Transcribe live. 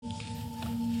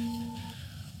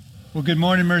Well, good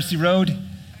morning, Mercy Road.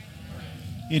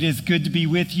 It is good to be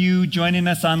with you, joining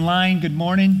us online. Good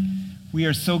morning. We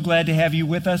are so glad to have you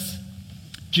with us.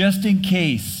 Just in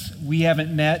case we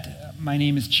haven't met, my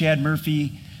name is Chad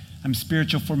Murphy. I'm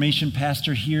spiritual formation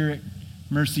pastor here at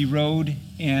Mercy Road,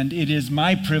 and it is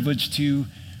my privilege to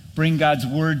bring God's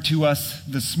word to us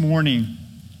this morning.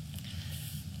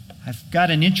 I've got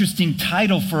an interesting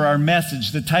title for our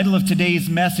message. The title of today's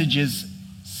message is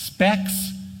Specks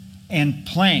and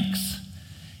Planks.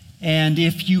 And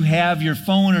if you have your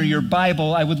phone or your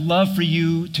Bible, I would love for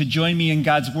you to join me in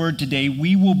God's Word today.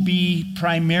 We will be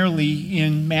primarily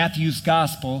in Matthew's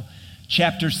Gospel,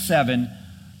 chapter 7,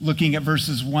 looking at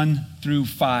verses 1 through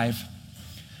 5.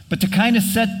 But to kind of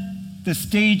set the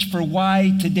stage for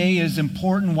why today is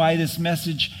important, why this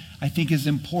message I think is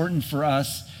important for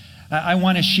us, I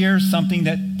want to share something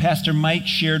that Pastor Mike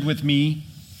shared with me.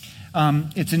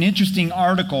 It's an interesting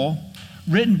article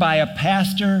written by a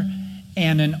pastor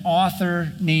and an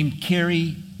author named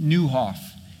Carey Nieuwhof.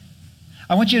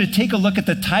 I want you to take a look at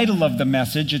the title of the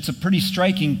message. It's a pretty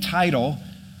striking title.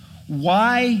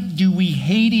 Why do we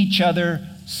hate each other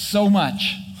so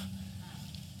much?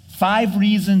 5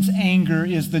 reasons anger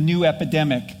is the new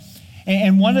epidemic.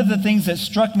 And one of the things that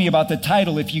struck me about the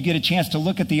title, if you get a chance to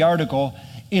look at the article,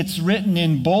 it's written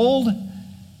in bold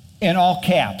and all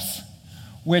caps,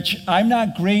 which I'm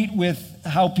not great with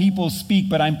how people speak,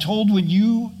 but I'm told when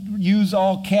you use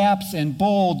all caps and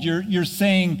bold, you're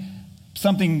saying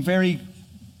something very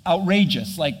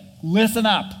outrageous, like listen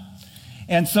up.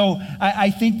 And so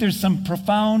I think there's some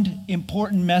profound,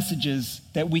 important messages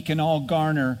that we can all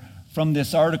garner from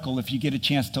this article if you get a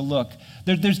chance to look.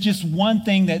 There's just one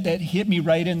thing that hit me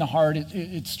right in the heart.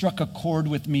 It struck a chord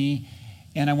with me,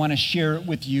 and I want to share it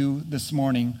with you this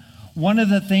morning. One of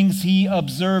the things he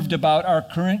observed about our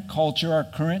current culture, our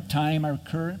current time, our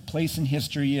current place in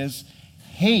history is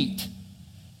hate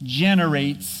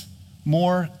generates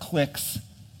more clicks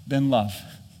than love.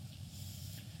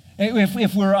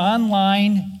 If we're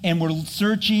online and we're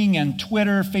searching on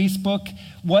Twitter, Facebook,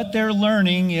 what they're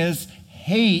learning is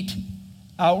hate,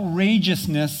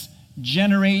 outrageousness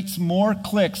generates more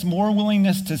clicks, more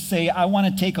willingness to say, I want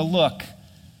to take a look,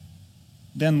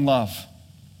 than love.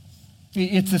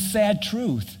 It's a sad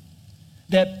truth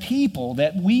that people,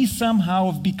 that we somehow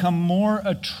have become more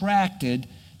attracted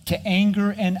to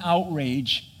anger and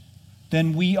outrage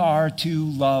than we are to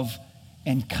love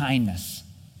and kindness.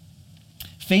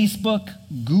 Facebook,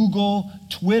 Google,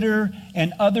 Twitter,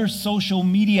 and other social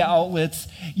media outlets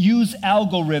use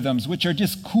algorithms, which are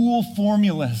just cool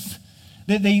formulas.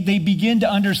 They begin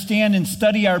to understand and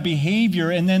study our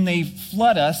behavior, and then they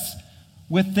flood us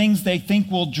with things they think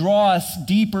will draw us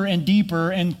deeper and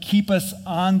deeper and keep us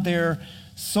on their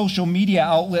social media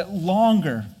outlet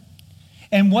longer.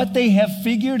 And what they have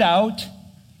figured out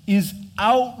is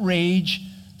outrage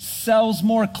sells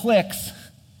more clicks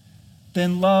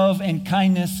than love and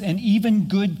kindness and even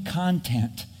good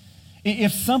content.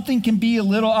 If something can be a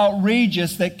little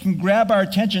outrageous that can grab our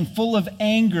attention, full of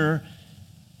anger,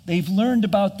 they've learned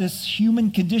about this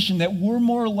human condition that we're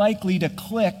more likely to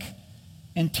click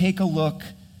and take a look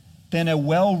than a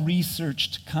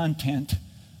well-researched content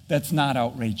that's not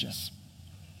outrageous.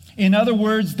 In other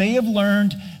words, they have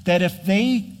learned that if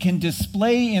they can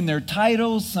display in their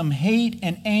titles some hate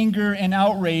and anger and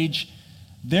outrage,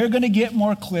 they're going to get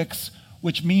more clicks,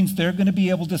 which means they're going to be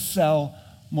able to sell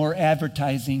more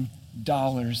advertising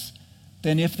dollars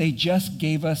than if they just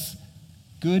gave us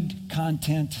good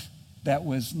content that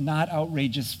was not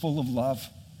outrageous, full of love.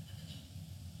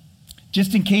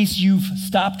 Just in case you've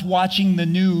stopped watching the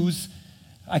news,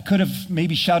 I could have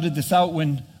maybe shouted this out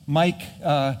when Mike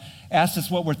asked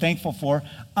us what we're thankful for.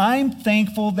 I'm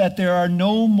thankful that there are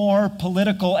no more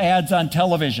political ads on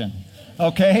television,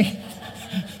 okay?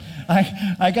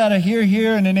 I got a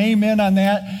here, and an amen on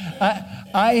that.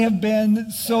 I have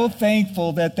been so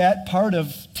thankful that part of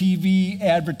TV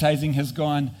advertising has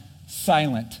gone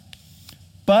silent.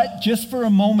 But just for a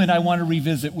moment, I want to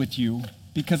revisit with you,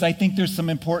 because I think there's some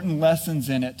important lessons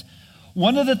in it.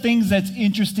 One of the things that's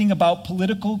interesting about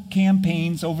political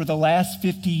campaigns over the last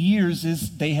 50 years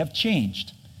is they have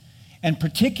changed. And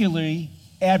particularly,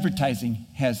 advertising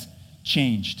has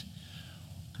changed.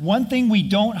 One thing we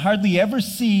don't hardly ever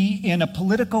see in a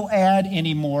political ad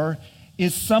anymore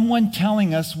is someone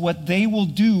telling us what they will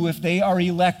do if they are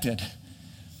elected,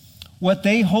 what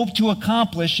they hope to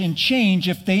accomplish and change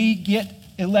if they get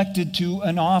elected to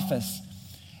an office.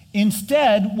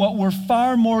 Instead, what we're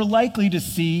far more likely to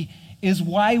see is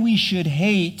why we should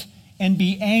hate and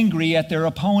be angry at their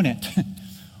opponent.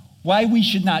 Why we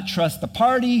should not trust the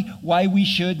party, why we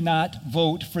should not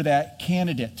vote for that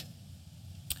candidate.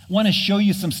 want to show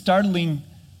you some startling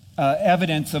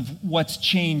evidence of what's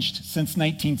changed since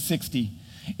 1960.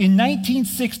 In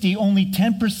 1960, only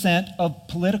 10% of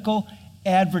political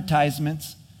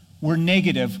advertisements were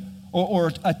negative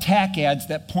or attack ads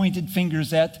that pointed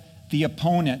fingers at the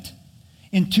opponent.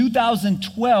 In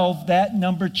 2012, that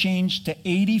number changed to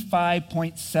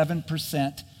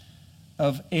 85.7%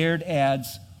 of aired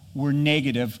ads were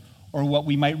negative, or what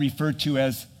we might refer to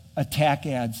as attack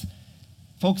ads.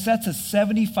 Folks, that's a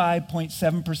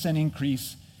 75.7%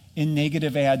 increase in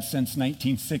negative ads since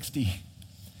 1960.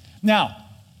 Now,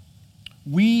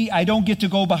 I don't get to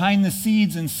go behind the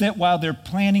scenes and sit while they're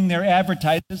planning their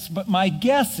advertisements, but my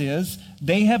guess is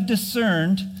they have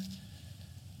discerned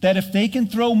that if they can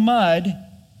throw mud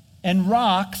and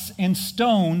rocks and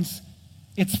stones,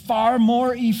 it's far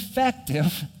more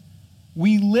effective.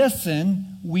 We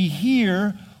listen, we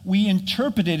hear, we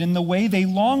interpret it in the way they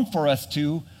long for us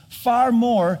to, far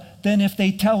more than if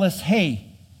they tell us, hey,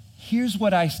 here's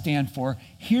what I stand for,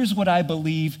 here's what I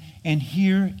believe, and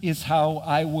here is how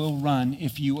I will run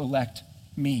if you elect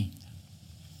me.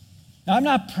 Now, I'm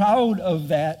not proud of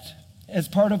that as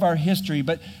part of our history,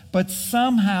 but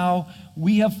somehow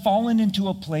we have fallen into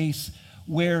a place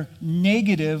where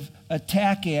negative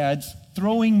attack ads,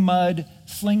 throwing mud,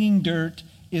 slinging dirt,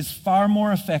 is far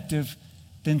more effective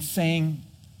than saying,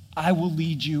 I will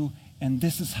lead you, and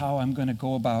this is how I'm going to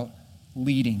go about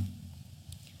leading.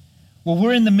 Well,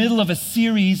 we're in the middle of a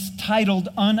series titled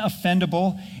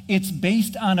Unoffendable. It's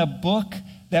based on a book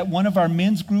that one of our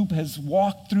men's group has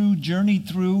walked through, journeyed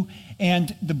through,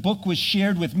 and the book was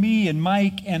shared with me and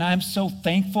Mike, and I'm so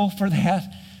thankful for that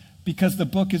because the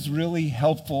book is really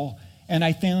helpful, and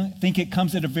I think it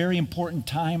comes at a very important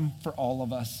time for all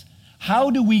of us.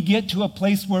 How do we get to a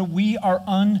place where we are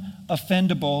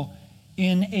unoffendable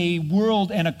in a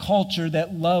world and a culture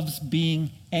that loves being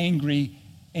angry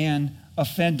and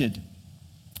offended?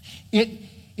 It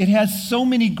has so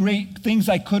many great things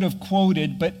I could have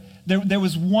quoted, but there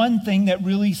was one thing that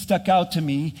really stuck out to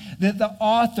me, that the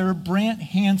author, Brant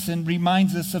Hansen,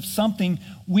 reminds us of something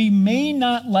we may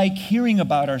not like hearing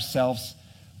about ourselves,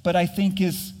 but I think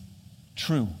is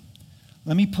true.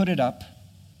 Let me put it up.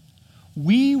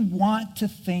 We want to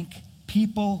think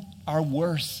people are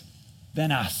worse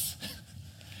than us.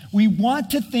 We want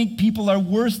to think people are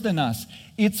worse than us.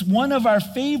 It's one of our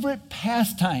favorite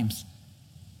pastimes.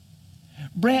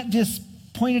 Brant just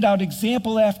pointed out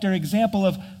example after example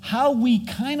of how we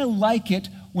kind of like it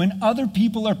when other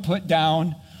people are put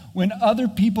down, when other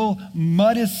people,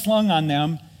 mud is slung on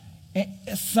them.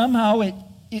 Somehow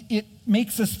it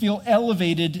makes us feel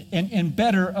elevated and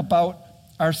better about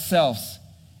ourselves.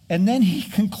 And then he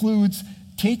concludes,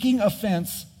 taking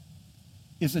offense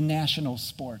is a national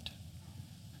sport.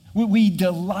 We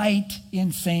delight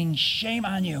in saying, shame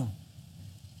on you.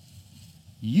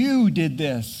 You did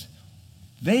this.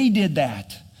 They did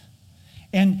that.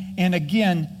 And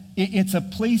again, it's a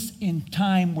place in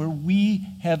time where we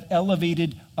have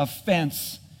elevated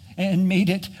offense and made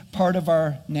it part of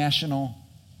our national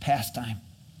pastime.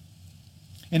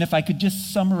 And if I could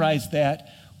just summarize that,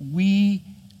 we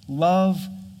love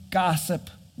gossip,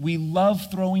 we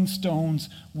love throwing stones,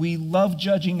 we love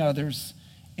judging others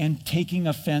and taking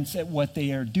offense at what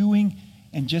they are doing,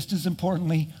 and just as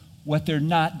importantly, what they're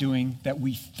not doing that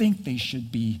we think they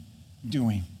should be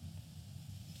doing.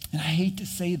 And I hate to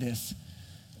say this,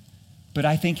 but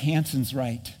I think Hansen's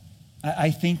right.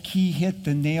 I think he hit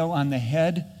the nail on the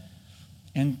head.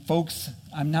 And folks,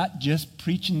 I'm not just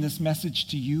preaching this message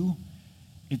to you.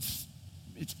 It's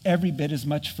every bit as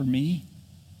much for me.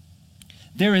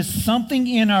 There is something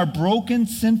in our broken,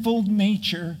 sinful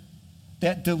nature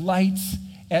that delights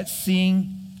at seeing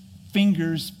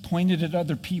fingers pointed at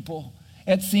other people,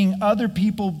 at seeing other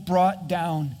people brought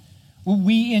down.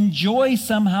 We enjoy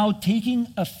somehow taking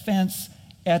offense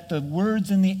at the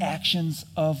words and the actions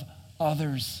of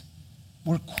others.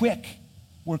 We're quick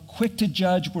to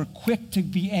judge, we're quick to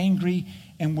be angry,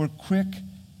 and we're quick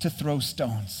to throw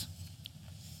stones.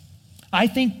 I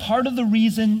think part of the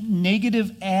reason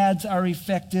negative ads are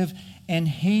effective and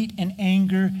hate and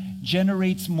anger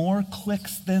generates more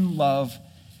clicks than love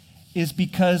is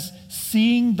because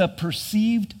seeing the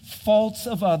perceived faults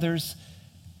of others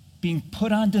being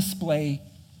put on display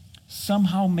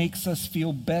somehow makes us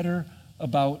feel better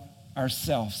about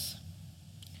ourselves.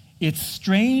 It's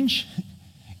strange,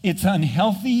 it's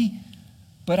unhealthy,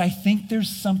 but I think there's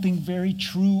something very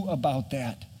true about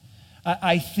that.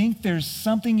 I think there's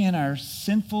something in our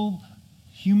sinful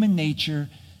human nature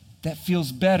that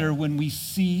feels better when we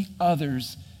see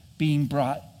others being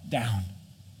brought down.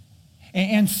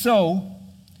 And so,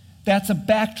 that's a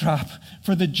backdrop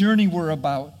for the journey we're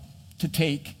about to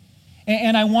take.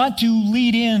 And I want to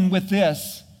lead in with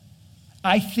this.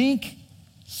 I think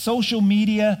social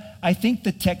media, I think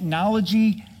the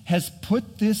technology has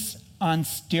put this on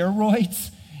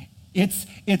steroids. It's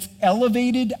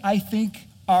elevated, I think,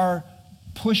 our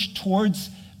push towards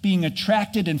being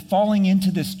attracted and falling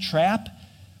into this trap,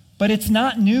 but it's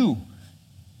not new.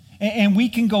 And we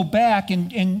can go back,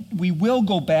 and we will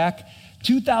go back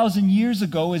 2,000 years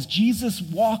ago as Jesus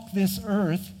walked this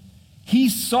earth. He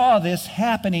saw this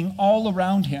happening all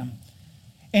around him.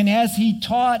 And as he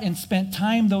taught and spent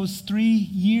time those 3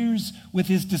 years with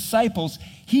his disciples,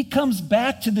 he comes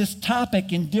back to this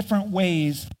topic in different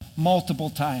ways multiple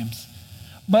times.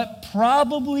 But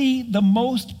probably the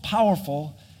most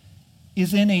powerful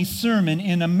is in a sermon,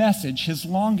 in a message, his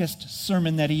longest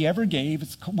sermon that he ever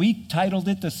gave. We titled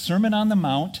it the Sermon on the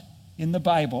Mount in the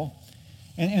Bible,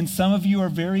 and some of you are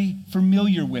very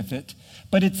familiar with it.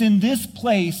 But it's in this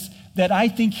place that I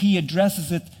think he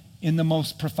addresses it in the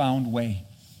most profound way.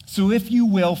 So if you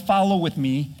will, follow with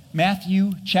me,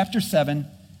 Matthew chapter 7,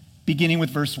 beginning with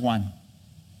verse 1.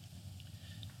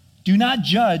 Do not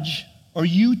judge, or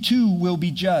you too will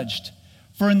be judged.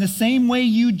 For in the same way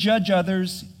you judge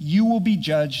others, you will be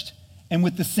judged, and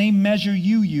with the same measure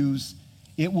you use,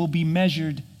 it will be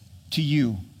measured to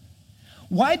you.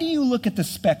 Why do you look at the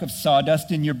speck of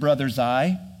sawdust in your brother's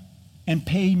eye and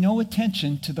pay no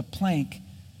attention to the plank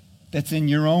that's in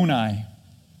your own eye?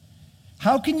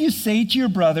 How can you say to your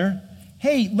brother,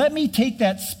 hey, let me take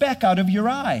that speck out of your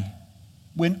eye,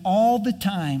 when all the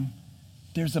time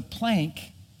there's a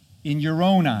plank in your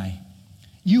own eye?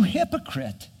 You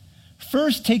hypocrite!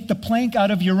 First take the plank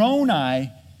out of your own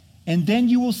eye, and then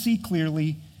you will see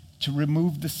clearly to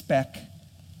remove the speck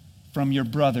from your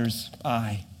brother's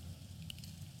eye.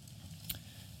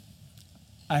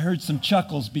 I heard some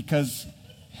chuckles because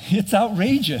it's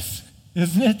outrageous,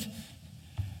 isn't it?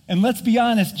 And let's be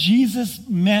honest, Jesus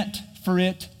meant for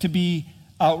it to be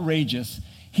outrageous.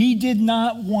 He did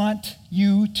not want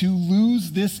you to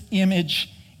lose this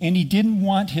image, and he didn't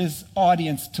want his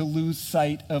audience to lose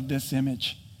sight of this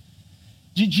image.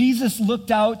 Jesus looked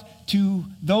out to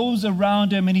those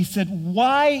around him and he said,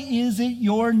 why is it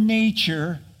your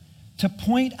nature to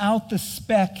point out the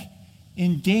speck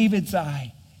in David's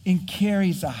eye, in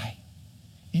Carrie's eye,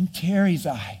 in Terry's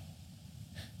eye,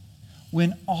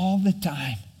 when all the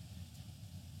time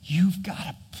you've got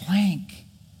a plank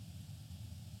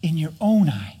in your own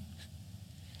eye?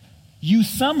 You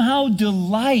somehow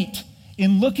delight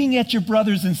in looking at your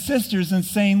brothers and sisters and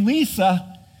saying, Lisa,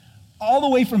 all the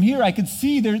way from here, I could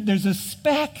see there's a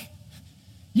speck.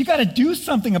 You got to do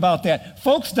something about that.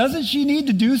 Folks, doesn't she need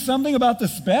to do something about the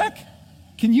speck?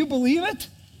 Can you believe it?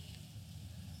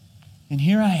 And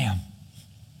here I am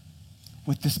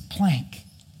with this plank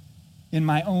in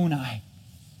my own eye.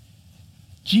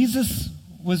 Jesus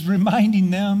was reminding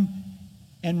them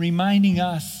and reminding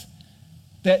us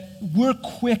that we're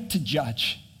quick to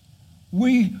judge.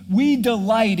 We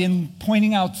delight in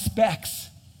pointing out specks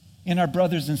in our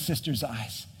brothers and sisters'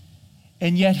 eyes.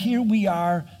 And yet here we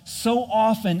are, so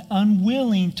often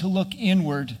unwilling to look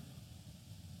inward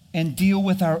and deal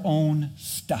with our own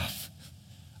stuff,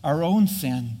 our own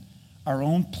sin, our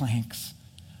own planks,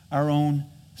 our own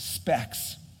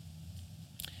specks.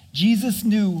 Jesus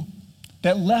knew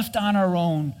that left on our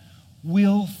own,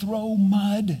 we'll throw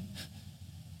mud.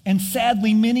 And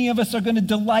sadly, many of us are going to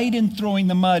delight in throwing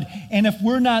the mud. And if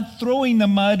we're not throwing the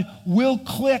mud, we'll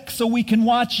click so we can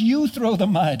watch you throw the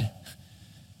mud.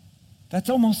 That's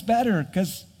almost better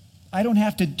because I don't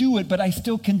have to do it, but I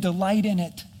still can delight in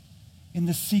it in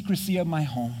the secrecy of my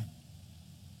home.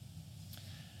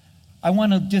 I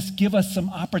want to just give us some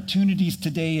opportunities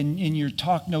today in your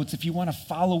talk notes, if you want to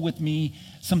follow with me,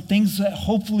 some things that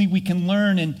hopefully we can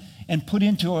learn and put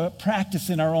into a practice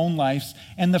in our own lives.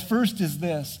 And the first is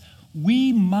this: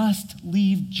 we must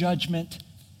leave judgment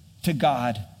to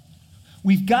God.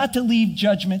 We've got to leave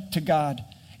judgment to God.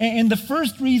 And the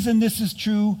first reason this is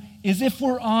true is, if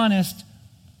we're honest,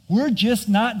 we're just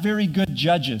not very good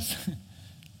judges.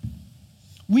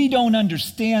 We don't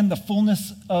understand the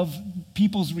fullness of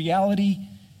people's reality.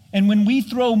 And when we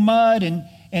throw mud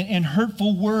and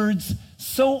hurtful words,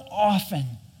 so often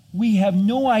we have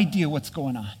no idea what's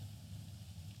going on.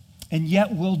 And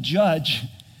yet we'll judge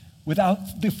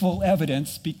without the full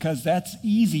evidence because that's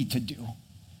easy to do.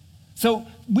 So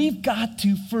we've got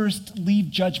to first leave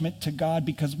judgment to God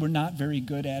because we're not very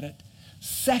good at it.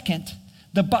 Second,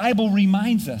 the Bible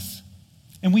reminds us,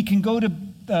 and we can go to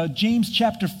James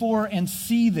chapter 4 and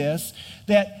see this,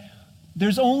 that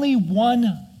there's only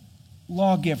one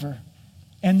lawgiver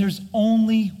and there's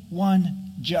only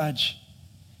one judge.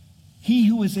 He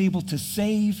who is able to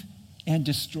save and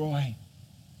destroy.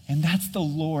 And that's the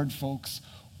Lord, folks.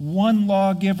 One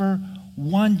lawgiver,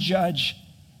 one judge.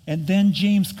 And then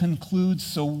James concludes,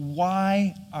 so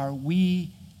why are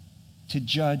we to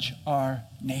judge our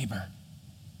neighbor?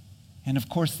 And of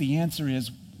course, the answer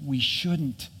is we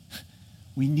shouldn't.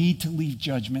 We need to leave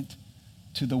judgment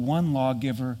to the one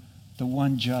lawgiver, the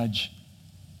one judge,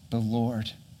 the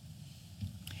Lord.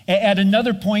 At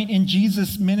another point in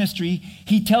Jesus' ministry,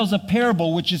 he tells a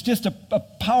parable, which is just a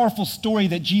powerful story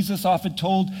that Jesus often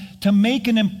told to make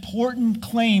an important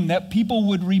claim that people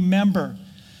would remember.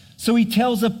 So he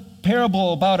tells a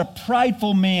parable about a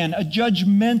prideful man, a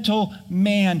judgmental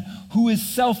man who is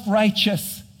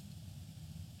self-righteous.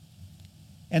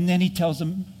 And then he tells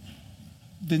them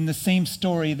in the same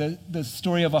story, the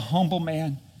story of a humble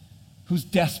man who's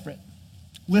desperate.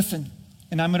 Listen,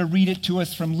 and I'm going to read it to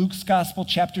us from Luke's Gospel,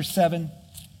 chapter 7.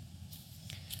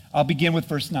 I'll begin with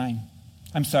verse 9.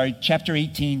 Chapter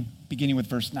 18, beginning with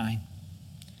verse 9.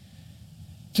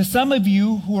 To some of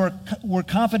you who were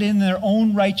confident in their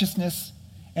own righteousness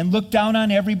and looked down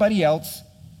on everybody else,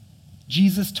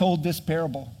 Jesus told this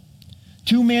parable.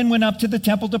 2 men went up to the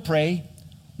temple to pray,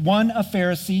 one a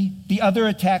Pharisee, the other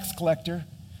a tax collector.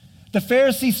 The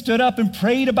Pharisee stood up and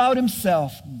prayed about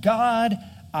himself. God,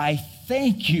 I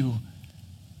thank you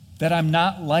that I'm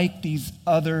not like these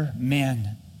other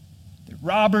men. They're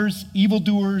robbers,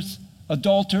 evildoers,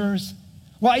 adulterers.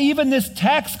 Why, even this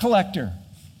tax collector.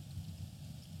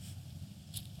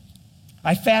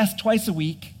 I fast twice a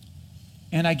week,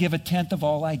 and I give 1/10 of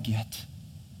all I get.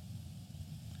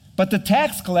 But the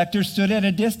tax collector stood at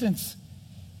a distance.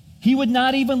 He would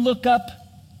not even look up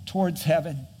towards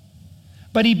heaven,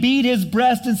 but he beat his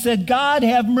breast and said, God,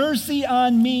 have mercy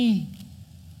on me,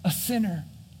 a sinner.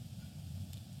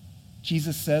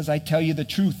 Jesus says, I tell you the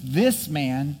truth, this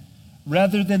man,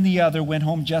 rather than the other, went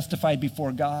home justified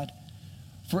before God.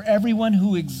 For everyone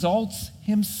who exalts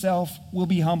himself will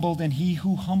be humbled, and he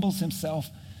who humbles himself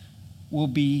will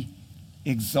be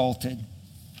exalted.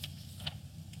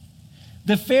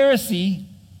 The Pharisee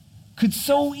could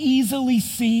so easily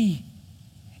see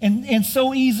and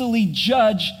so easily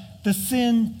judge the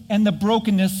sin and the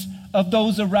brokenness of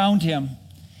those around him.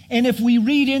 And if we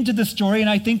read into the story, and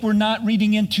I think we're not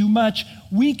reading in too much,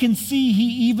 we can see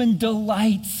he even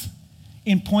delights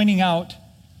in pointing out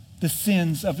the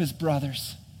sins of his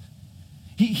brothers.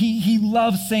 He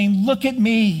loves saying, look at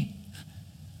me.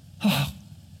 Oh,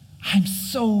 I'm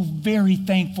so very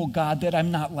thankful, God, that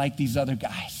I'm not like these other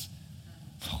guys.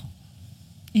 Oh,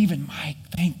 even Mike,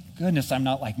 thank goodness I'm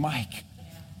not like Mike,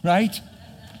 right?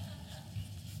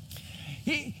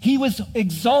 He was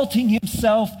exalting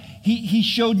himself. He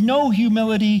showed no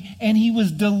humility, and he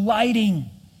was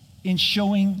delighting in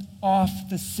showing off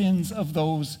the sins of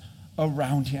those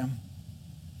around him.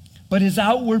 But his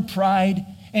outward pride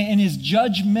and his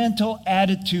judgmental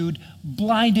attitude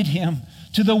blinded him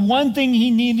to the one thing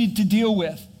he needed to deal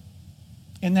with,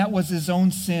 and that was his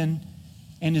own sin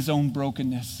and his own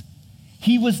brokenness.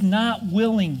 He was not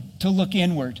willing to look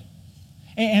inward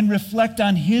and reflect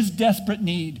on his desperate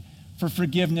need for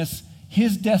forgiveness,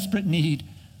 his desperate need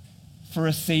for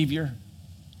a Savior.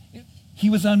 He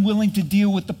was unwilling to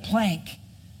deal with the plank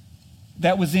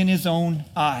that was in his own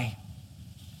eye.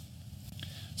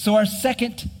 So our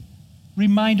second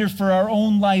reminder for our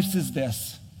own lives is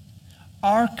this: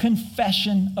 our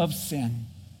confession of sin,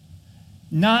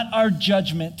 not our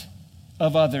judgment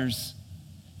of others,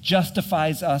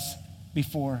 justifies us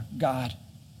before God.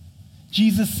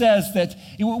 Jesus says that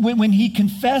when he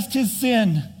confessed his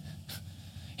sin,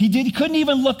 he couldn't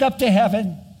even look up to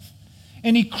heaven.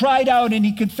 And he cried out and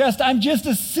he confessed, I'm just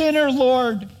a sinner,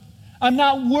 Lord. I'm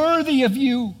not worthy of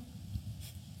you.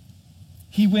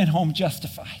 He went home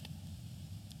justified.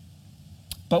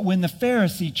 But when the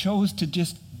Pharisee chose to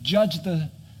just judge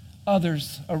the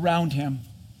others around him,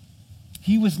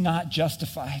 he was not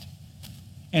justified.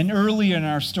 And earlier in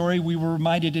our story, we were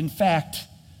reminded, in fact,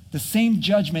 the same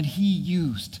judgment he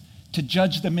used to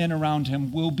judge the men around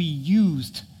him will be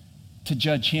used to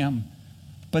judge him.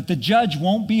 But the judge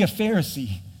won't be a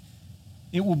Pharisee.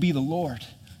 It will be the Lord.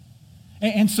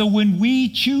 And so when we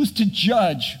choose to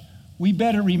judge, we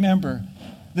better remember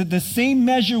that the same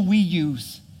measure we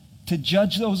use to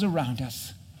judge those around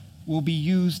us will be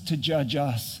used to judge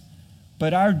us.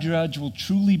 But our judge will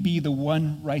truly be the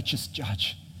one righteous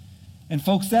judge. And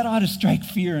folks, that ought to strike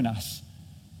fear in us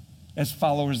as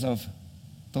followers of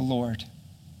the Lord.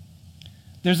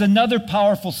 There's another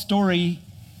powerful story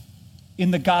in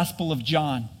the Gospel of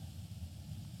John.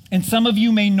 And some of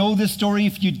you may know this story.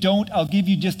 If you don't, I'll give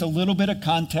you just a little bit of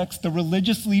context. The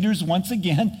religious leaders, once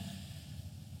again,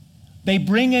 they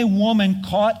bring a woman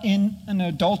caught in an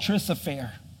adulterous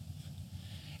affair.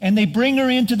 And they bring her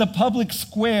into the public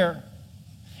square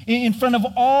in front of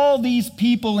all these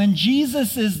people, and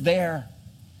Jesus is there.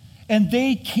 And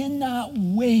they cannot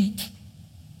wait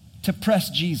to press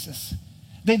Jesus.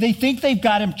 They think they've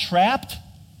got him trapped.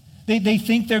 They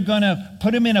think they're going to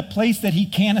put him in a place that he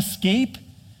can't escape.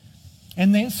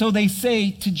 And so they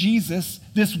say to Jesus,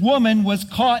 this woman was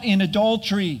caught in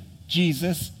adultery,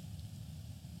 Jesus.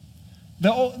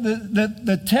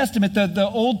 The Testament, the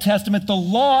Old Testament, the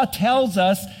law tells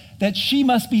us that she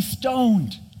must be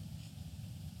stoned.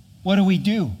 What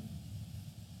do?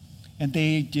 And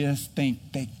they just think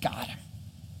they got him.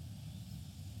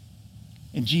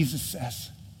 And Jesus says,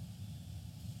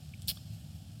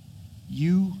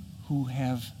 you who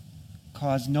have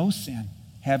caused no sin,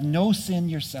 have no sin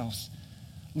yourselves,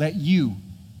 let you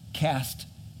cast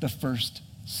the first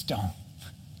stone.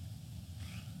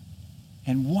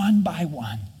 And one by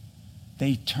one,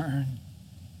 they turn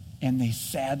and they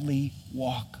sadly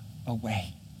walk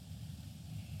away.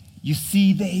 You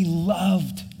see, they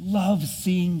loved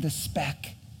seeing the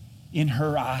speck in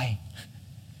her eye.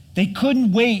 They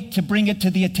couldn't wait to bring it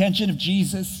to the attention of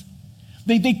Jesus.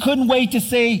 They couldn't wait to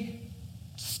say,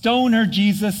 stone her,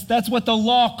 Jesus. That's what the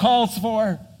law calls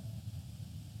for.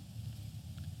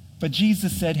 But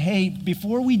Jesus said, hey,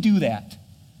 before we do that,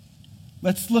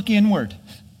 let's look inward.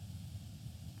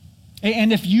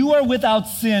 And if you are without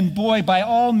sin, boy, by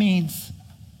all means,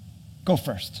 go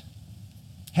first.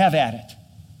 Have at it.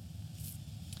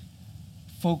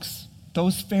 Folks,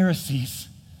 those Pharisees,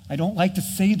 I don't like to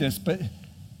say this, but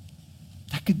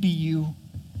that could be you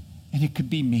and it could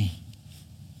be me.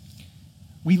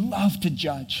 We love to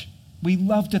judge. We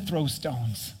love to throw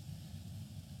stones.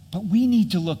 But we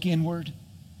need to look inward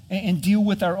and deal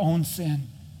with our own sin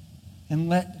and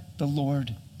let the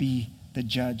Lord be the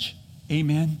judge.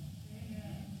 Amen?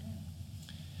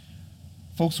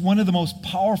 Folks, one of the most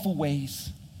powerful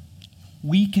ways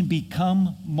we can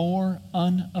become more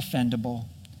unoffendable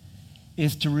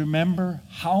is to remember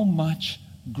how much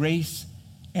grace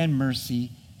and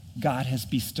mercy God has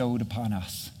bestowed upon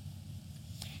us.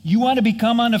 You want to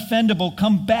become unoffendable,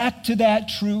 come back to that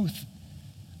truth,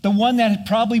 the one that had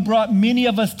probably brought many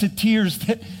of us to tears,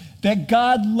 that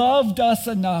God loved us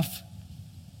enough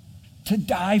to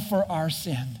die for our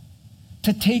sin,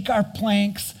 to take our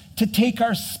planks, to take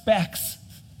our specks,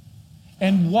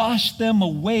 and wash them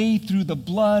away through the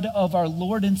blood of our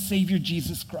Lord and Savior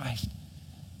Jesus Christ.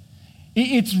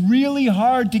 It's really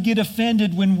hard to get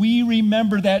offended when we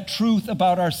remember that truth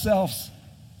about ourselves.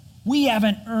 We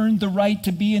haven't earned the right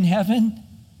to be in heaven.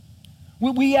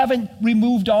 We haven't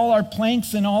removed all our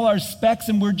planks and all our specks,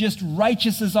 and we're just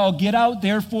righteous as all get out.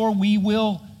 Therefore, we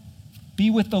will be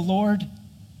with the Lord.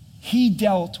 He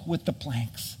dealt with the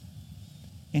planks,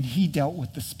 and he dealt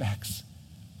with the specks.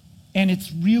 And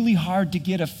it's really hard to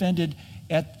get offended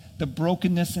at the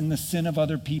brokenness and the sin of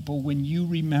other people when you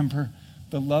remember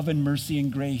the love and mercy and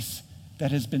grace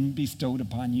that has been bestowed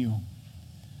upon you.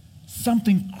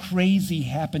 Something crazy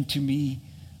happened to me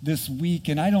this week,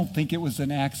 and I don't think it was an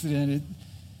accident.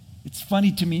 It's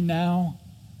funny to me now,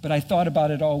 but I thought about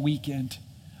it all weekend.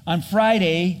 On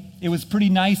Friday, it was pretty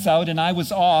nice out, and I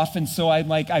was off, and so I'm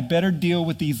like, I better deal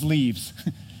with these leaves.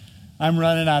 I'm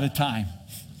running out of time.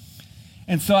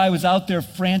 And so I was out there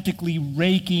frantically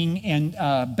raking and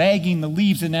bagging the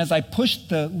leaves. And as I pushed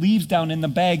the leaves down in the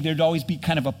bag, there'd always be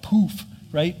kind of a poof,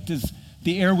 right? Because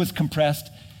the air was compressed.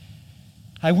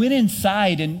 I went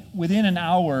inside, and within an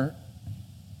hour,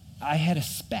 I had a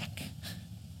speck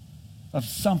of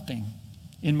something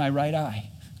in my right eye.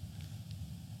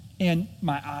 And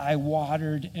my eye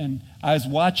watered, and I was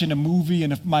watching a movie,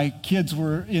 and if my kids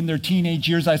were in their teenage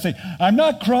years, I'd say, I'm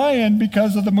not crying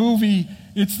because of the movie.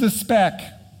 It's the speck.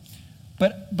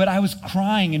 But I was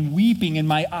crying and weeping, and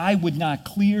my eye would not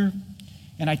clear.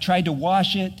 And I tried to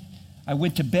wash it. I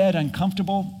went to bed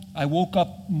uncomfortable. I woke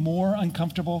up more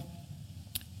uncomfortable.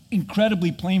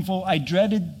 Incredibly painful. I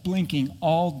dreaded blinking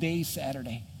all day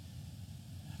Saturday.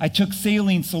 I took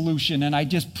saline solution, and I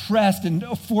just pressed and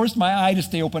forced my eye to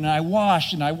stay open. And I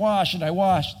washed, and I washed, and I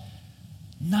washed.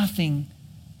 Nothing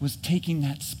was taking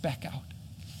that speck out.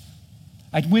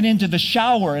 I went into the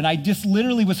shower, and I just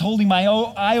literally was holding my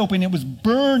eye open. It was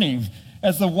burning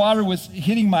as the water was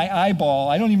hitting my eyeball.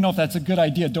 I don't even know if that's a good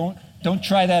idea. Don't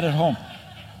try that at home.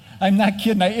 I'm not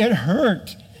kidding. It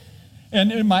hurt.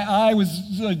 And my eye was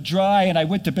dry, and I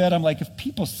went to bed. I'm like, if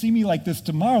people see me like this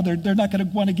tomorrow, they're not going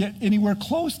to want to get anywhere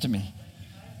close to me.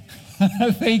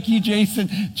 Thank you, Jason.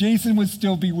 Jason would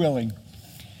still be willing.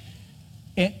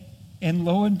 And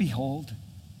lo and behold,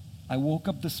 I woke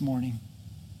up this morning,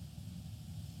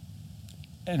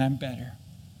 and I'm better.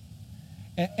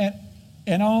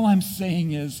 And all I'm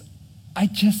saying is, I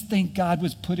just think God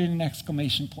was putting an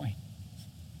exclamation point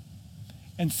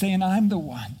and saying, I'm the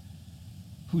one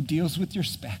who deals with your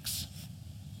specks.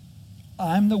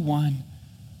 I'm the one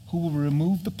who will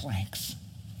remove the planks.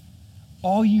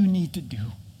 All you need to do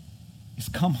is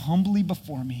come humbly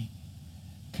before me,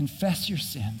 confess your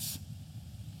sins,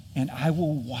 and I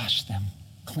will wash them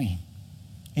clean.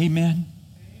 Amen?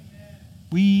 Amen.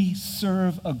 We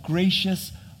serve a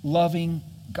gracious, loving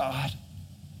God.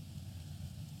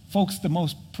 Folks, the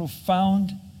most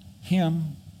profound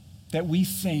hymn that we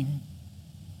sing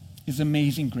is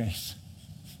Amazing Grace.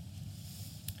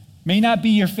 May not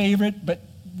be your favorite, but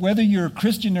whether you're a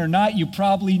Christian or not, you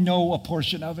probably know a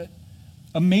portion of it.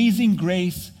 Amazing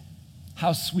grace,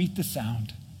 how sweet the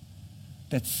sound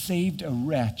that saved a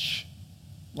wretch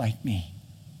like me.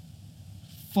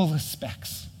 Full of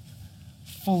specks,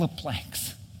 full of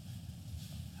planks.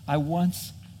 I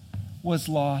once was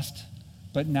lost,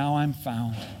 but now I'm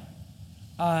found.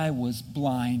 I was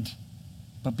blind,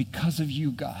 but because of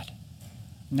you, God,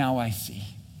 now I see.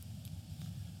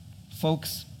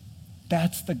 Folks,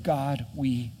 that's the God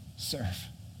we serve.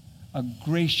 A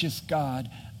gracious God,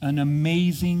 an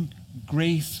amazing,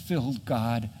 grace-filled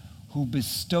God who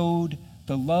bestowed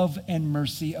the love and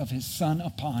mercy of his Son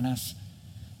upon us,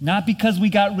 not because we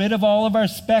got rid of all of our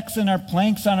specks and our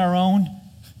planks on our own,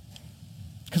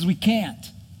 because we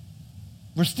can't.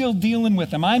 We're still dealing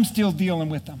with them. I'm still dealing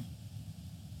with them.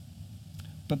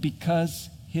 But because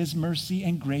his mercy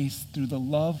and grace through the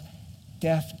love,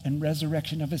 death, and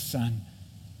resurrection of his Son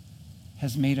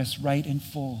has made us right and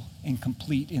full and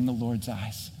complete in the Lord's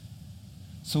eyes.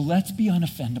 So let's be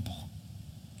unoffendable.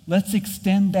 Let's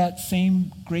extend that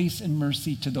same grace and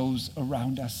mercy to those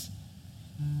around us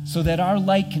so that our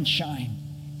light can shine,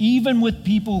 even with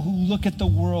people who look at the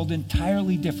world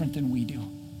entirely different than we do.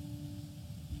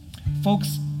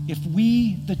 Folks, if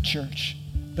we, the church,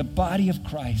 the body of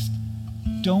Christ,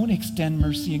 don't extend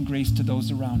mercy and grace to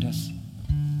those around us,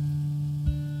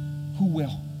 who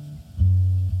will?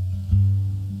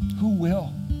 Who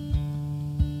will?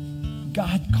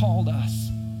 God called us.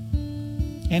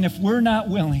 And if we're not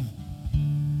willing,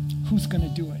 who's going to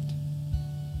do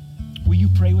it? Will you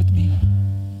pray with me?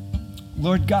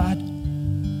 Lord God,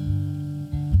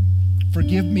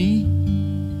 forgive me,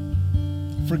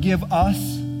 forgive us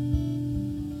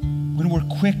when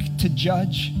we're quick to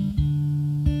judge,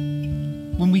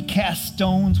 when we cast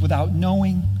stones without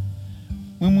knowing,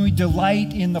 when we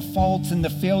delight in the faults and the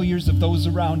failures of those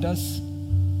around us,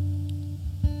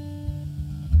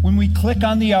 when we click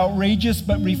on the outrageous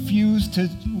but refuse to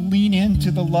lean into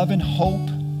the love and hope.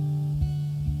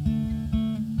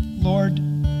 Lord,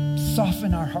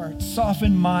 soften our hearts,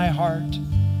 soften my heart.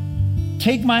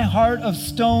 Take my heart of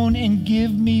stone and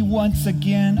give me once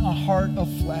again a heart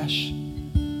of flesh.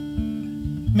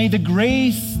 May the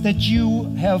grace that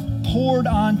you have poured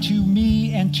onto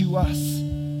me and to us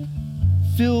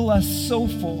fill us so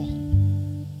full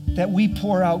that we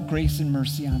pour out grace and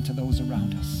mercy onto those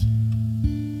around us.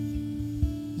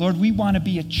 Lord, we want to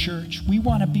be a church. We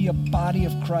want to be a body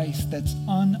of Christ that's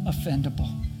unoffendable.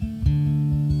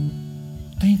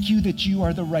 Thank you that you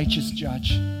are the righteous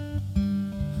judge.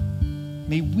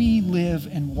 May we live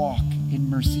and walk in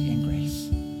mercy and grace.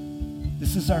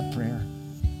 This is our prayer,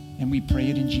 and we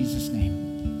pray it in Jesus'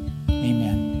 name.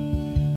 Amen.